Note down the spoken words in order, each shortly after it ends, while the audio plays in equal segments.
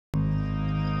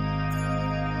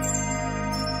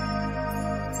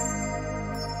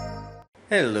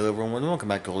Hello everyone, welcome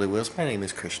back to Holy Wheels. My name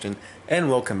is Christian, and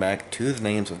welcome back to the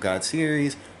Names of God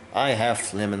series. I have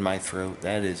phlegm in my throat.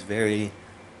 That is very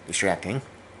distracting.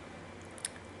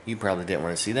 You probably didn't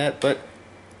want to see that, but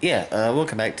yeah,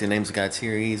 welcome back to the Names of God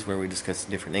series, where we discuss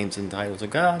the different names and titles of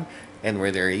God, and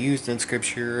where they're used in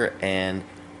Scripture, and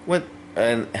what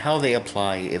and how they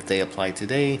apply, if they apply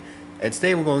today. And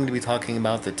today we're going to be talking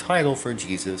about the title for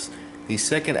Jesus, the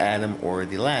second Adam or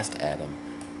the last Adam.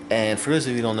 And for those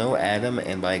of you who don't know, Adam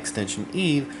and by extension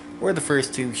Eve were the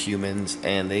first two humans,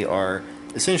 and they are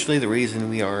essentially the reason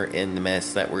we are in the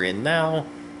mess that we're in now.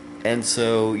 And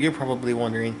so you're probably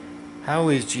wondering, how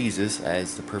is Jesus,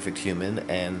 as the perfect human,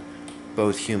 and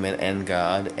both human and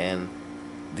God, and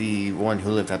the one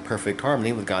who lived at perfect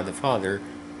harmony with God the Father,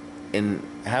 and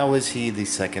how is he the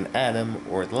second Adam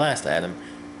or the last Adam?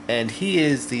 And he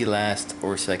is the last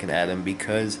or second Adam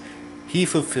because he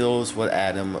fulfills what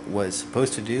Adam was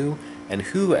supposed to do and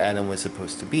who Adam was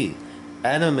supposed to be.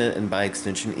 Adam and by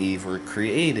extension Eve were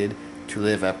created to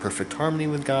live at perfect harmony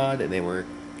with God, and they were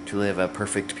to live at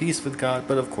perfect peace with God,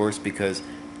 but of course because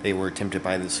they were tempted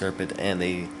by the serpent and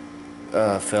they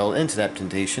fell into that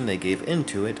temptation, they gave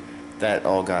into it, that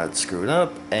all got screwed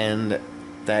up, and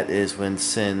that is when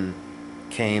sin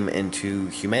came into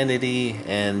humanity,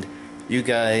 and you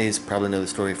guys probably know the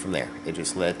story from there. It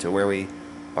just led to where we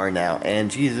are now.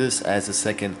 And Jesus, as the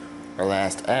second or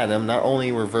last Adam, not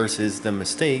only reverses the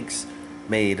mistakes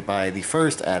made by the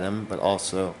first Adam, but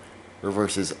also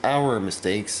reverses our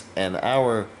mistakes and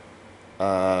our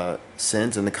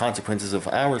sins and the consequences of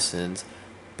our sins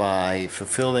by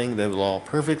fulfilling the law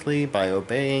perfectly, by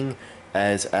obeying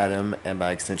as Adam and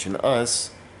by extension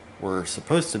us were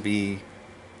supposed to be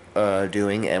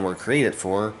doing and were created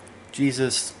for.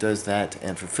 Jesus does that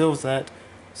and fulfills that.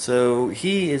 So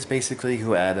he is basically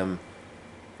who Adam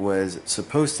was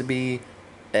supposed to be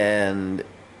and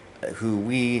who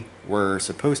we were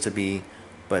supposed to be,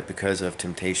 but because of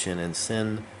temptation and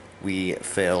sin, we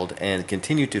failed and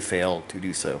continue to fail to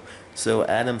do so. So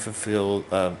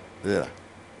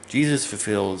Jesus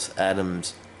fulfills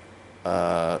Adam's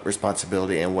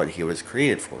responsibility and what he was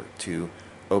created for, to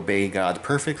obey God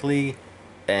perfectly,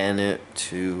 and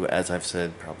to, as I've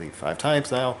said probably 5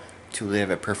 times now, to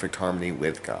live at perfect harmony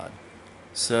with God.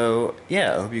 So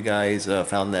yeah, I hope you guys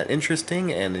found that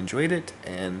interesting and enjoyed it,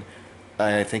 and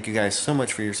I thank you guys so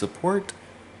much for your support.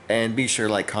 And be sure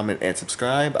to like, comment, and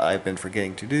subscribe. I've been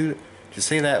forgetting to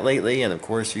say that lately, and of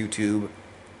course YouTube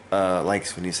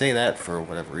likes when you say that for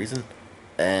whatever reason.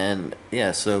 And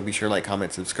yeah, so be sure to like,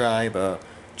 comment, subscribe.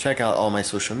 Check out all my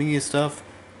social media stuff.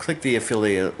 Click the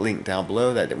affiliate link down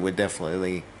below. That would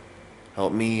definitely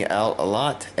help me out a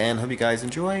lot. And hope you guys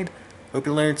enjoyed. Hope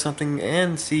you learned something,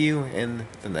 and see you in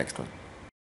the next one.